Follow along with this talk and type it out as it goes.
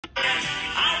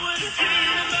I was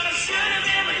dreaming, but I should have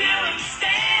been with you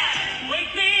instead.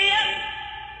 Wake me up.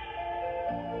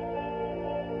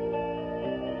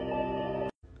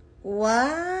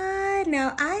 What?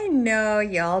 Now, I know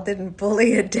y'all didn't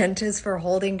bully a dentist for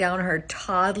holding down her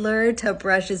toddler to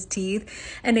brush his teeth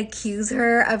and accuse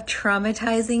her of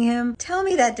traumatizing him. Tell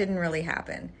me that didn't really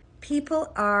happen.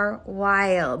 People are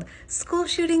wild. School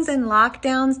shootings and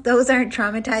lockdowns, those aren't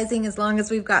traumatizing as long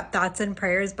as we've got thoughts and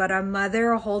prayers, but a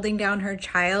mother holding down her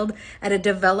child at a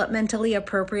developmentally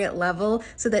appropriate level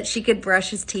so that she could brush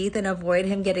his teeth and avoid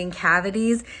him getting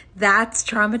cavities, that's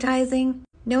traumatizing.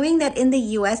 Knowing that in the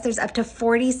US, there's up to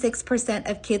 46%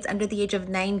 of kids under the age of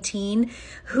 19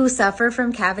 who suffer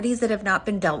from cavities that have not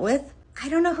been dealt with. I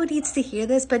don't know who needs to hear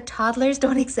this, but toddlers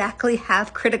don't exactly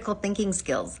have critical thinking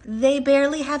skills. They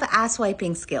barely have ass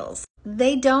wiping skills.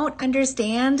 They don't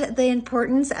understand the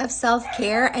importance of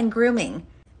self-care and grooming.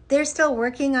 They're still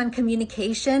working on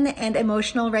communication and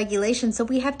emotional regulation, so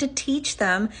we have to teach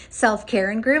them self-care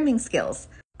and grooming skills.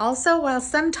 Also, while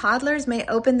some toddlers may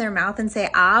open their mouth and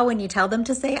say ah when you tell them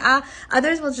to say ah,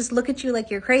 others will just look at you like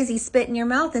you're crazy, spit in your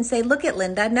mouth and say, look it,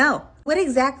 Linda, no. What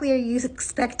exactly are you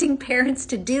expecting parents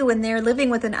to do when they're living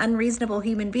with an unreasonable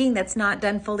human being that's not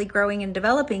done fully growing and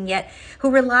developing yet, who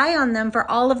rely on them for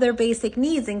all of their basic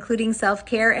needs, including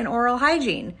self-care and oral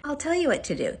hygiene? I'll tell you what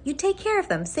to do. You take care of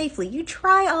them safely. You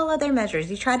try all other measures.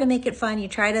 You try to make it fun. You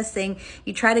try to sing.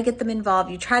 You try to get them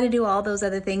involved. You try to do all those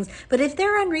other things. But if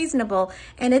they're unreasonable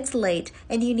and it's late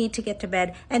and you need to get to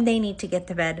bed and they need to get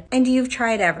to bed and you've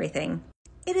tried everything,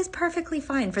 it is perfectly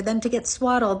fine for them to get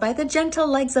swaddled by the gentle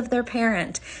legs of their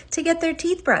parent, to get their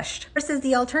teeth brushed, versus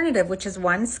the alternative, which is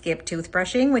one, skip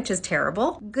toothbrushing, which is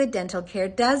terrible. Good dental care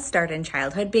does start in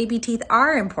childhood. Baby teeth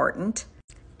are important.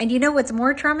 And you know what's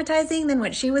more traumatizing than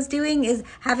what she was doing is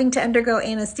having to undergo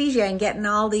anesthesia and getting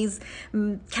all these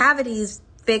cavities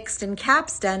fixed and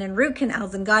caps done and root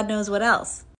canals and God knows what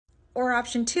else. Or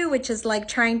option two, which is like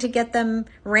trying to get them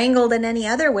wrangled in any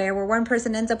other way, where one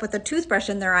person ends up with a toothbrush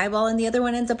in their eyeball and the other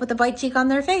one ends up with a bite cheek on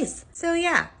their face. So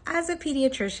yeah, as a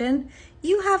pediatrician,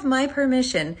 you have my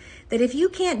permission that if you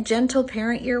can't gentle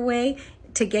parent your way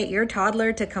to get your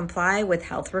toddler to comply with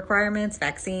health requirements,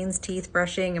 vaccines, teeth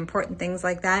brushing, important things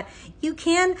like that, you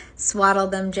can swaddle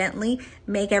them gently,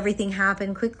 make everything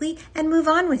happen quickly, and move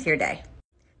on with your day.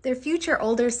 Their future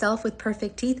older self with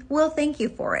perfect teeth will thank you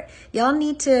for it. Y'all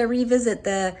need to revisit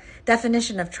the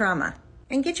definition of trauma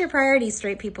and get your priorities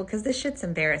straight, people, because this shit's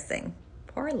embarrassing.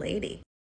 Poor lady.